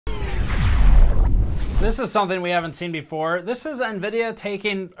This is something we haven't seen before. This is nVidia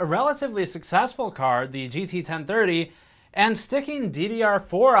taking a relatively successful card, the GT 1030, and sticking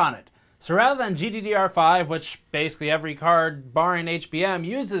DDR4 on it. So rather than GDDR5, which basically every card barring HBM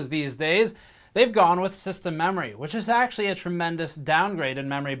uses these days, they've gone with system memory, which is actually a tremendous downgrade in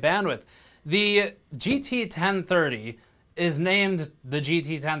memory bandwidth. The GT 1030 is named the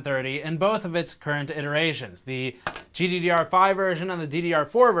GT 1030 in both of its current iterations, the GDDR5 version and the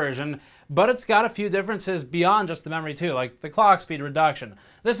DDR4 version, but it's got a few differences beyond just the memory too, like the clock speed reduction.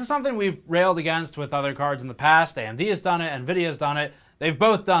 This is something we've railed against with other cards in the past. AMD has done it, nVidia has done it, they've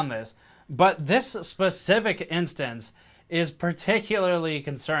both done this. But this specific instance is particularly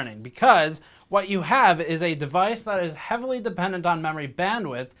concerning because what you have is a device that is heavily dependent on memory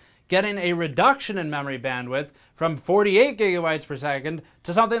bandwidth getting a reduction in memory bandwidth from 48 gigabytes per second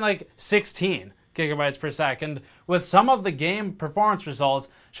to something like 16 gigabytes per second, with some of the game performance results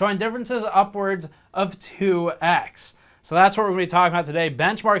showing differences upwards of 2x. So that's what we're going to be talking about today,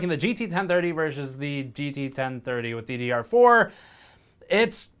 benchmarking the GT 1030 versus the GT 1030 with DDR4.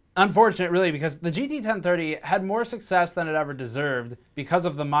 It's unfortunate, really, because the GT 1030 had more success than it ever deserved because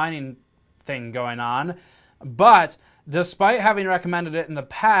of the mining thing going on, but despite having recommended it in the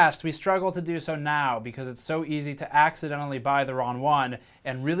past, we struggle to do so now because it's so easy to accidentally buy the wrong one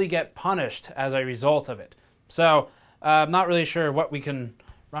and really get punished as a result of it. So I'm not really sure what we can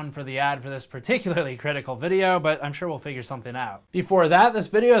run for the ad for this particularly critical video, but I'm sure we'll figure something out. Before that, this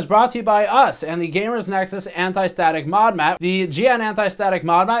video is brought to you by us and the Gamers Nexus anti-static mod mat. The GN anti-static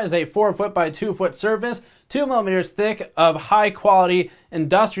mod mat is a 4-foot by 2-foot surface, 2 millimeters thick of high quality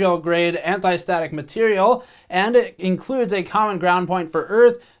industrial grade anti-static material, and it includes a common ground point for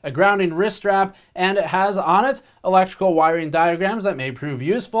earth, a grounding wrist strap, and it has on it electrical wiring diagrams that may prove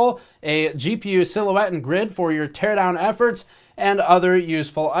useful, a GPU silhouette and grid for your teardown efforts, and other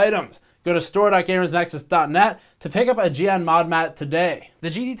useful items. Go to store.gamersnexus.net to pick up a GN mod mat today. The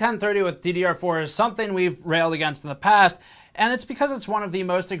GT 1030 with DDR4 is something we've railed against in the past, and it's because it's one of the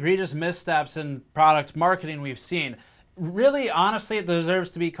most egregious missteps in product marketing we've seen. Really, honestly, it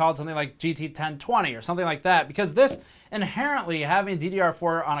deserves to be called something like GT 1020 or something like that, because this inherently, having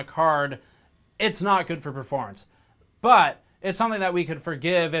DDR4 on a card, it's not good for performance. But it's something that we could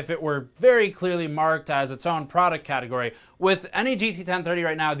forgive if it were very clearly marked as its own product category. With any GT 1030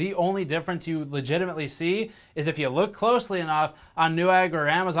 right now, the only difference you legitimately see is if you look closely enough on Newegg or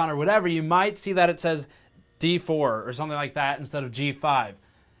Amazon or whatever, you might see that it says D4 or something like that instead of G5.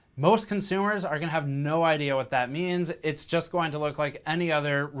 Most consumers are going to have no idea what that means. It's just going to look like any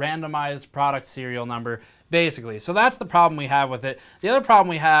other randomized product serial number, basically. So that's the problem we have with it. The other problem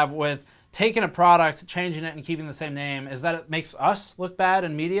we have with taking a product, changing it, and keeping the same name is that it makes us look bad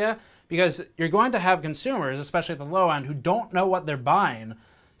in media, because you're going to have consumers, especially at the low end, who don't know what they're buying,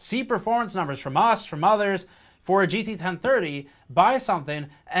 see performance numbers from us, from others, for a GT 1030, buy something,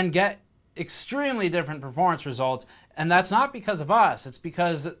 and get extremely different performance results. And that's not because of us, it's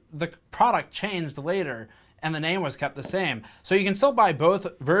because the product changed later and the name was kept the same. So you can still buy both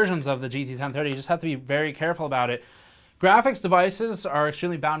versions of the GT 1030, you just have to be very careful about it. Graphics devices are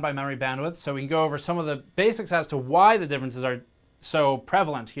extremely bound by memory bandwidth, so we can go over some of the basics as to why the differences are so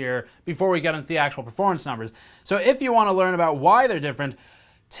prevalent here before we get into the actual performance numbers. So if you want to learn about why they're different,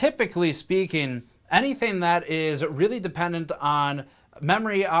 typically speaking, anything that is really dependent on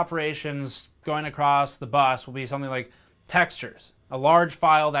memory operations going across the bus will be something like textures, a large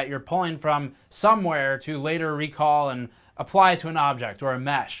file that you're pulling from somewhere to later recall and apply to an object or a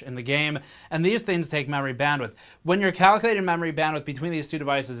mesh in the game, and these things take memory bandwidth. When you're calculating memory bandwidth between these two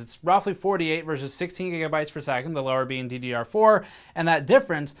devices, it's roughly 48 versus 16 gigabytes per second, the lower being DDR4, and that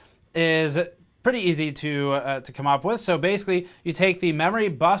difference is pretty easy to come up with. So basically, you take the memory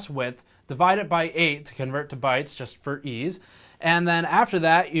bus width, divide it by 8 to convert to bytes, just for ease, and then after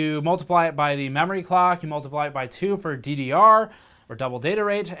that, you multiply it by the memory clock, you multiply it by 2 for DDR, or double data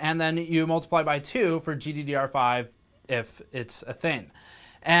rate, and then you multiply by 2 for GDDR5 if it's a thing.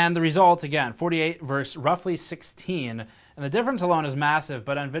 And the result, again, 48 versus roughly 16. And the difference alone is massive,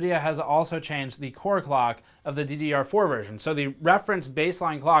 but nVidia has also changed the core clock of the DDR4 version. So the reference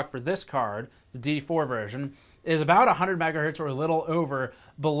baseline clock for this card, the D4 version, is about 100 megahertz or a little over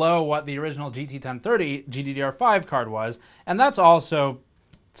below what the original GT 1030 GDDR5 card was. And that's also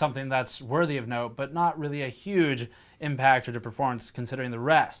something that's worthy of note, but not really a huge impact or to performance considering the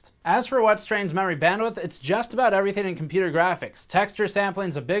rest. As for what strains memory bandwidth, it's just about everything in computer graphics. Texture sampling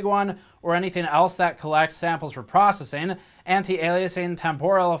is a big one, or anything else that collects samples for processing, anti-aliasing,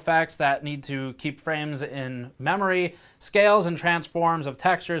 temporal effects that need to keep frames in memory, scales and transforms of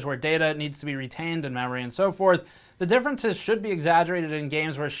textures where data needs to be retained in memory, and so forth. The differences should be exaggerated in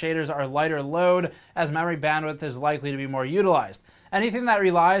games where shaders are lighter load, as memory bandwidth is likely to be more utilized. Anything that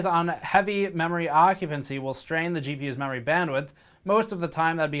relies on heavy memory occupancy will strain the GPU's memory bandwidth. Most of the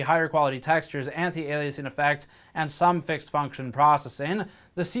time that'd be higher quality textures, anti-aliasing effects, and some fixed function processing.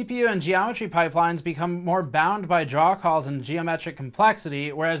 The CPU and geometry pipelines become more bound by draw calls and geometric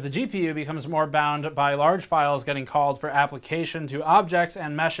complexity, whereas the GPU becomes more bound by large files getting called for application to objects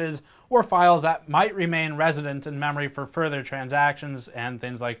and meshes, or files that might remain resident in memory for further transactions and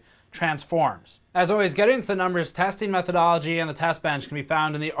things like transforms. As always, getting into the numbers, testing methodology and the test bench can be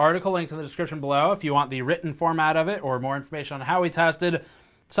found in the article linked in the description below if you want the written format of it or more information on how we tested.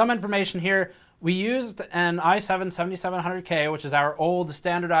 Some information here. We used an i7-7700K, which is our old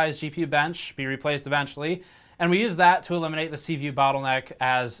standardized GPU bench, be replaced eventually, and we used that to eliminate the CPU bottleneck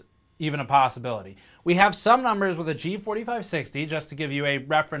as even a possibility. We have some numbers with a G4560 just to give you a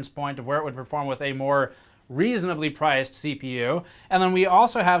reference point of where it would perform with a more reasonably priced CPU. And then we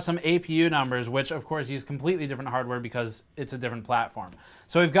also have some APU numbers, which of course use completely different hardware because it's a different platform.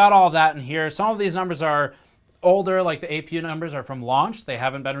 So we've got all of that in here. Some of these numbers are older, like the APU numbers are from launch. They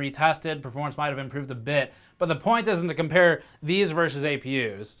haven't been retested. Performance might have improved a bit. But the point isn't to compare these versus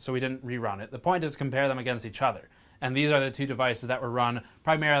APUs, so we didn't rerun it. The point is to compare them against each other. And these are the two devices that were run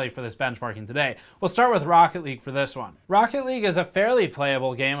primarily for this benchmarking today. We'll start with Rocket League for this one. Rocket League is a fairly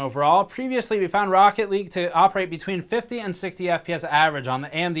playable game overall. Previously, we found Rocket League to operate between 50 and 60 FPS average on the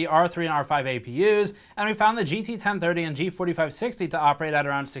AMD R3 and R5 APUs, and we found the GT 1030 and G4560 to operate at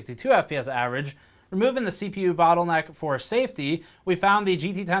around 62 FPS average. Removing the CPU bottleneck for safety, we found the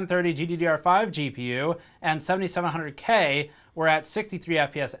GT 1030 GDDR5 GPU and 7700K were at 63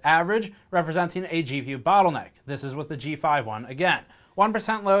 FPS average, representing a GPU bottleneck. This is with the G5 one again.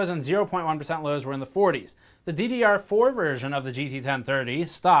 1% lows and 0.1% lows were in the 40s. The DDR4 version of the GT 1030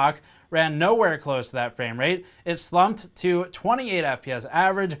 stock ran nowhere close to that frame rate. It slumped to 28 FPS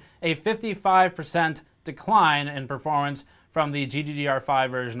average, a 55% decline in performance from the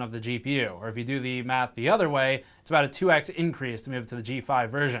GDDR5 version of the GPU. Or if you do the math the other way, it's about a 2x increase to move to the G5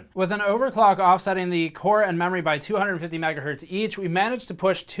 version. With an overclock offsetting the core and memory by 250 MHz each, we managed to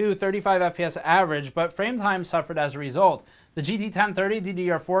push to 35 FPS average, but frame time suffered as a result. The GT 1030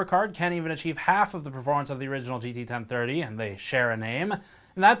 DDR4 card can't even achieve half of the performance of the original GT 1030, and they share a name, and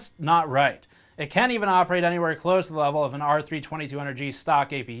that's not right. It can't even operate anywhere close to the level of an R3 2200G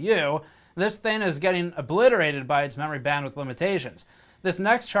stock APU. This thing is getting obliterated by its memory bandwidth limitations. This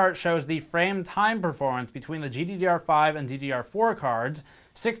next chart shows the frame time performance between the GDDR5 and DDR4 cards.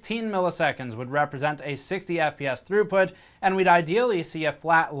 16 milliseconds would represent a 60 FPS throughput, and we'd ideally see a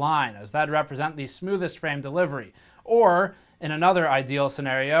flat line, as that'd represent the smoothest frame delivery. Or, in another ideal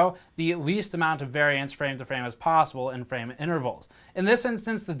scenario, the least amount of variance frame to frame as possible in frame intervals. In this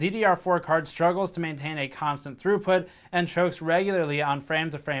instance, the DDR4 card struggles to maintain a constant throughput and chokes regularly on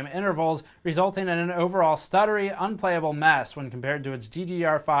frame-to-frame intervals, resulting in an overall stuttery, unplayable mess when compared to its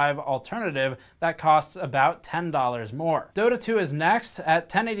GDDR5 alternative that costs about $10 more. Dota 2 is next. At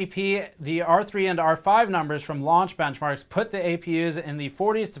 1080p, the R3 and R5 numbers from launch benchmarks put the APUs in the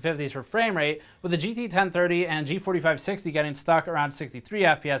 40s to 50s for frame rate, with the GT 1030 and G4560 getting stuck around 63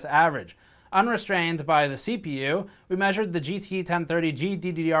 FPS average. Unrestrained by the CPU, we measured the GT 1030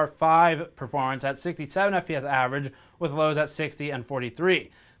 GDDR5 performance at 67 FPS average with lows at 60 and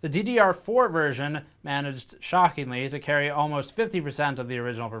 43. The DDR4 version managed, shockingly, to carry almost 50% of the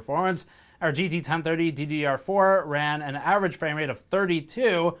original performance. Our GT 1030 DDR4 ran an average frame rate of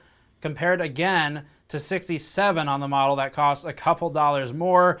 32, compared again to 67 on the model that costs a couple dollars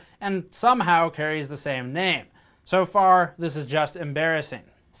more and somehow carries the same name. So far, this is just embarrassing.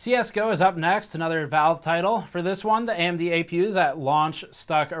 CSGO is up next, another Valve title. For this one, the AMD APUs at launch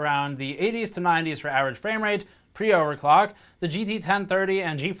stuck around the 80s to 90s for average frame rate, pre-overclock. The GT 1030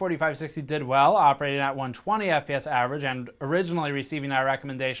 and G4560 did well, operating at 120 FPS average and originally receiving our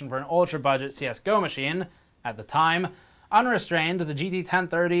recommendation for an ultra-budget CSGO machine at the time. Unrestrained, the GT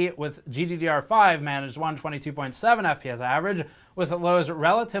 1030 with GDDR5 managed 122.7 FPS average, with lows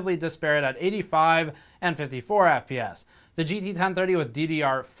relatively disparate at 85 and 54 FPS. The GT 1030 with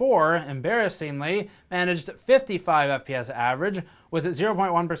DDR4, embarrassingly, managed 55 FPS average, with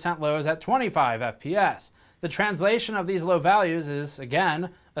 0.1% lows at 25 FPS. The translation of these low values is, again,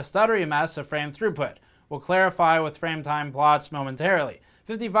 a stuttery mess of frame throughput. We'll clarify with frame time plots momentarily.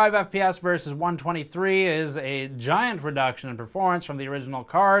 55 FPS versus 123 is a giant reduction in performance from the original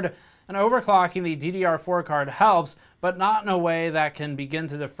card, and overclocking the DDR4 card helps, but not in a way that can begin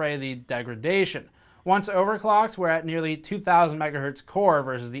to defray the degradation. Once overclocked, we're at nearly 2000 MHz core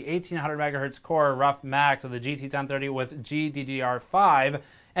versus the 1800 MHz core rough max of the GT 1030 with GDDR5,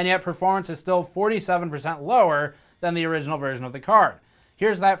 and yet performance is still 47% lower than the original version of the card.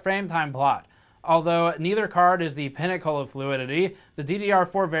 Here's that frame time plot. Although neither card is the pinnacle of fluidity, the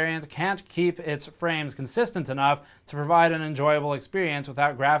DDR4 variant can't keep its frames consistent enough to provide an enjoyable experience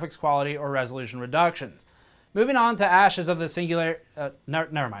without graphics quality or resolution reductions. Moving on to Ashes of the singular...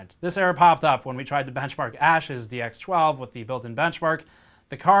 never mind. This error popped up when we tried to benchmark Ashes DX12 with the built-in benchmark.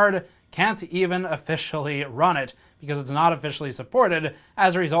 The card can't even officially run it because it's not officially supported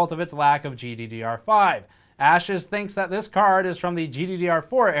as a result of its lack of GDDR5. Ashes thinks that this card is from the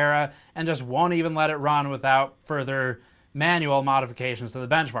GDDR4 era and just won't even let it run without further manual modifications to the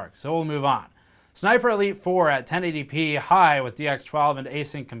benchmark, so we'll move on. Sniper Elite 4 at 1080p high with DX12 and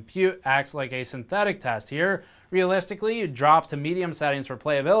async compute acts like a synthetic test here. Realistically, you drop to medium settings for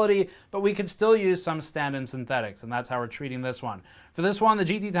playability, but we could still use some stand-in synthetics, and that's how we're treating this one. For this one, the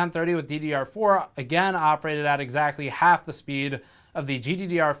GT 1030 with DDR4 again operated at exactly half the speed of the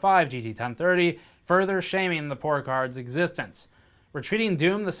GDDR5 GT 1030, further shaming the poor card's existence. We're treating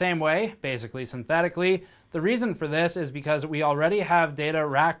Doom the same way, basically synthetically. The reason for this is because we already have data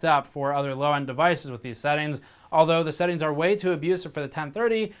racked up for other low-end devices with these settings. Although the settings are way too abusive for the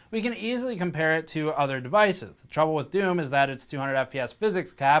 1030, we can easily compare it to other devices. The trouble with Doom is that its 200 FPS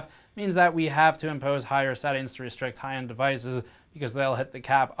physics cap means that we have to impose higher settings to restrict high-end devices because they'll hit the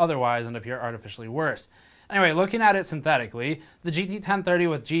cap otherwise and appear artificially worse. Anyway, looking at it synthetically, the GT 1030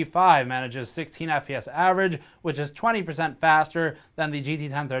 with G5 manages 16 FPS average, which is 20% faster than the GT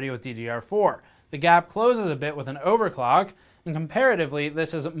 1030 with DDR4. The gap closes a bit with an overclock, and comparatively,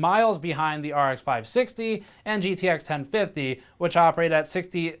 this is miles behind the RX 560 and GTX 1050, which operate at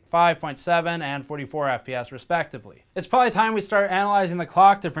 65.7 and 44 FPS respectively. It's probably time we start analyzing the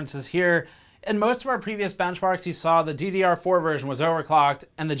clock differences here. In most of our previous benchmarks, you saw the DDR4 version was overclocked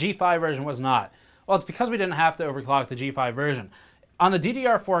and the G5 version was not. Well, it's because we didn't have to overclock the G5 version. On the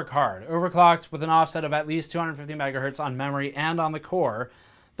DDR4 card, overclocked with an offset of at least 250 MHz on memory and on the core,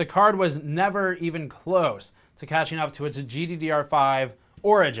 the card was never even close to catching up to its GDDR5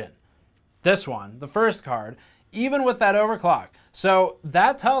 origin. This one, the first card, even with that overclock. So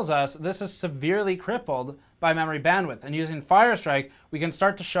that tells us this is severely crippled by memory bandwidth. And using Firestrike, we can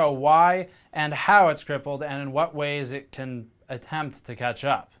start to show why and how it's crippled and in what ways it can attempt to catch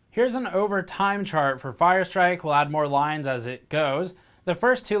up. Here's an over time chart for Firestrike. We'll add more lines as it goes. The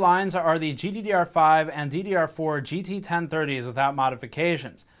first two lines are the GDDR5 and DDR4 GT 1030s without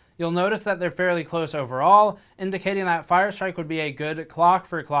modifications. You'll notice that they're fairly close overall, indicating that Firestrike would be a good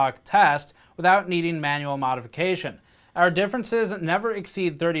clock-for-clock test without needing manual modification. Our differences never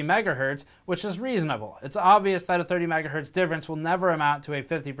exceed 30 MHz, which is reasonable. It's obvious that a 30 MHz difference will never amount to a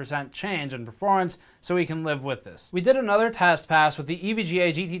 50% change in performance, so we can live with this. We did another test pass with the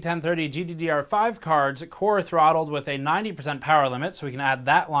EVGA GT 1030 GDDR5 cards, core throttled with a 90% power limit, so we can add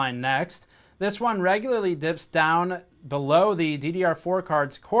that line next. This one regularly dips down below the DDR4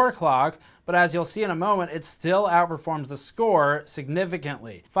 card's core clock, but as you'll see in a moment, it still outperforms the score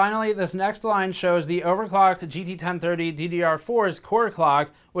significantly. Finally, this next line shows the overclocked GT 1030 DDR4's core clock,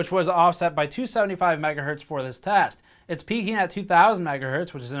 which was offset by 275 MHz for this test. It's peaking at 2000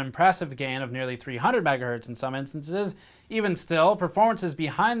 MHz, which is an impressive gain of nearly 300 MHz in some instances. Even still, performance is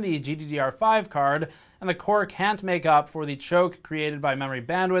behind the GDDR5 card, and the core can't make up for the choke created by memory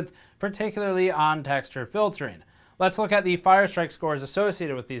bandwidth, particularly on texture filtering. Let's look at the Firestrike scores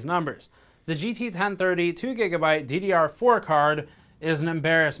associated with these numbers. The GT 1030 2GB DDR4 card is an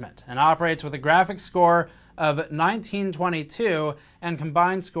embarrassment and operates with a graphics score of 1922 and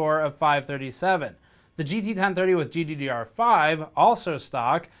combined score of 537. The GT 1030 with GDDR5, also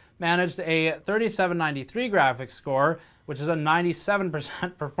stock, managed a 3793 graphics score, which is a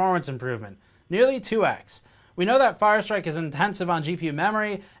 97% performance improvement, nearly 2x. We know that Firestrike is intensive on GPU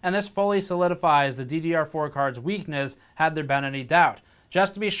memory, and this fully solidifies the DDR4 card's weakness had there been any doubt.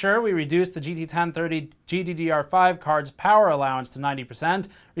 Just to be sure, we reduced the GT 1030 GDDR5 card's power allowance to 90%,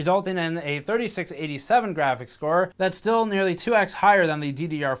 resulting in a 3687 graphics score that's still nearly 2x higher than the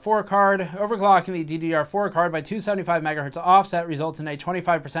DDR4 card. Overclocking the DDR4 card by 275 MHz offset results in a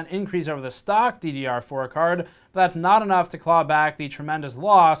 25% increase over the stock DDR4 card, but that's not enough to claw back the tremendous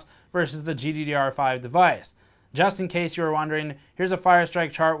loss versus the GDDR5 device. Just in case you were wondering, here's a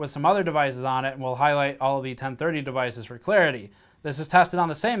Firestrike chart with some other devices on it, and we'll highlight all of the 1030 devices for clarity. This is tested on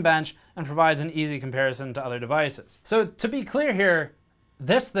the same bench and provides an easy comparison to other devices. So to be clear here,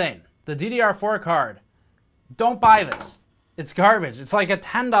 This thing, the DDR4 card, don't buy this. It's garbage. It's like a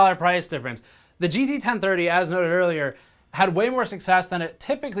 $10 price difference. The GT 1030, as noted earlier, had way more success than it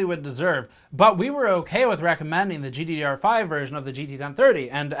typically would deserve, but we were okay with recommending the GDDR5 version of the GT 1030,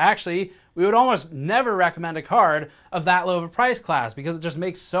 and actually, we would almost never recommend a card of that low of a price class because it just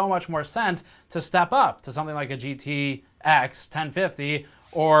makes so much more sense to step up to something like a GTX 1050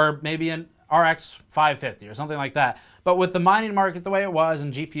 or maybe an RX 550 or something like that. But with the mining market the way it was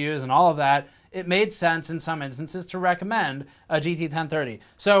and GPUs and all of that, it made sense in some instances to recommend a GT 1030.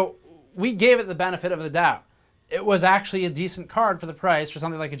 So we gave it the benefit of the doubt. It was actually a decent card for the price for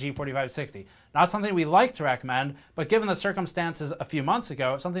something like a G4560. Not something we like to recommend, but given the circumstances a few months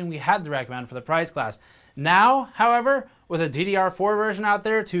ago, something we had to recommend for the price class. Now, however, with a DDR4 version out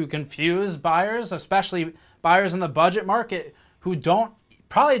there to confuse buyers, especially buyers in the budget market who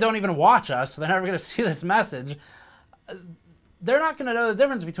probably don't even watch us, so they're never going to see this message, they're not going to know the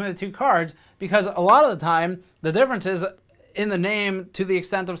difference between the two cards because a lot of the time, the difference is in the name to the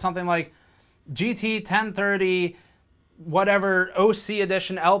extent of something like GT 1030, whatever, OC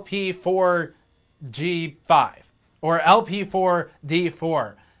edition LP4 G5 or LP4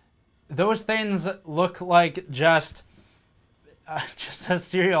 D4. Those things look like just a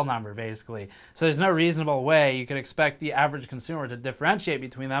serial number, basically. So there's no reasonable way you could expect the average consumer to differentiate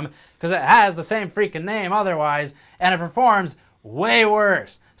between them because it has the same freaking name otherwise, and it performs way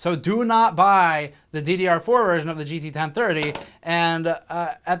worse. So do not buy the DDR4 version of the GT 1030. And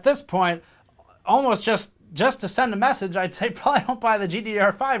at this point, almost just to send a message, I'd say probably don't buy the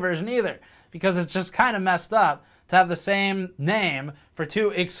GDDR5 version either, because it's just kind of messed up to have the same name for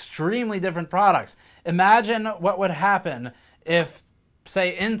two extremely different products. Imagine what would happen if,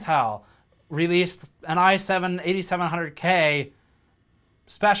 say, Intel released an i7 8700K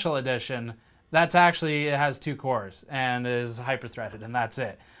special edition that's actually, it has 2 cores and is hyper-threaded, and that's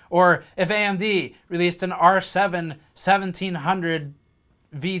it. Or if AMD released an R7 1700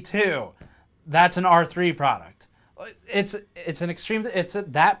 V2, that's an R3 product. It's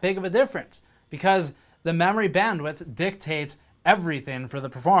that big of a difference because the memory bandwidth dictates everything for the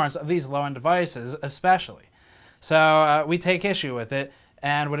performance of these low-end devices, especially. So we take issue with it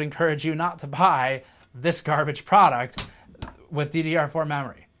and would encourage you not to buy this garbage product with DDR4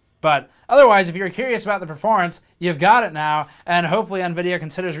 memory. But otherwise, if you're curious about the performance, you've got it now, and hopefully nVidia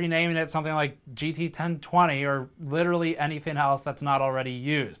considers renaming it something like GT 1020 or literally anything else that's not already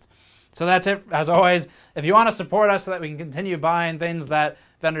used. So that's it. As always, if you want to support us so that we can continue buying things that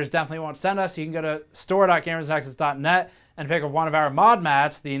vendors definitely won't send us, you can go to store.gamersnexus.net and pick up one of our mod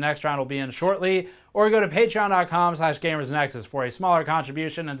mats. The next round will be in shortly. Or go to patreon.com/gamersnexus for a smaller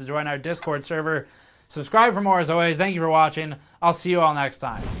contribution and to join our Discord server. Subscribe for more as always. Thank you for watching. I'll see you all next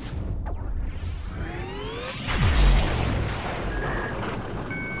time.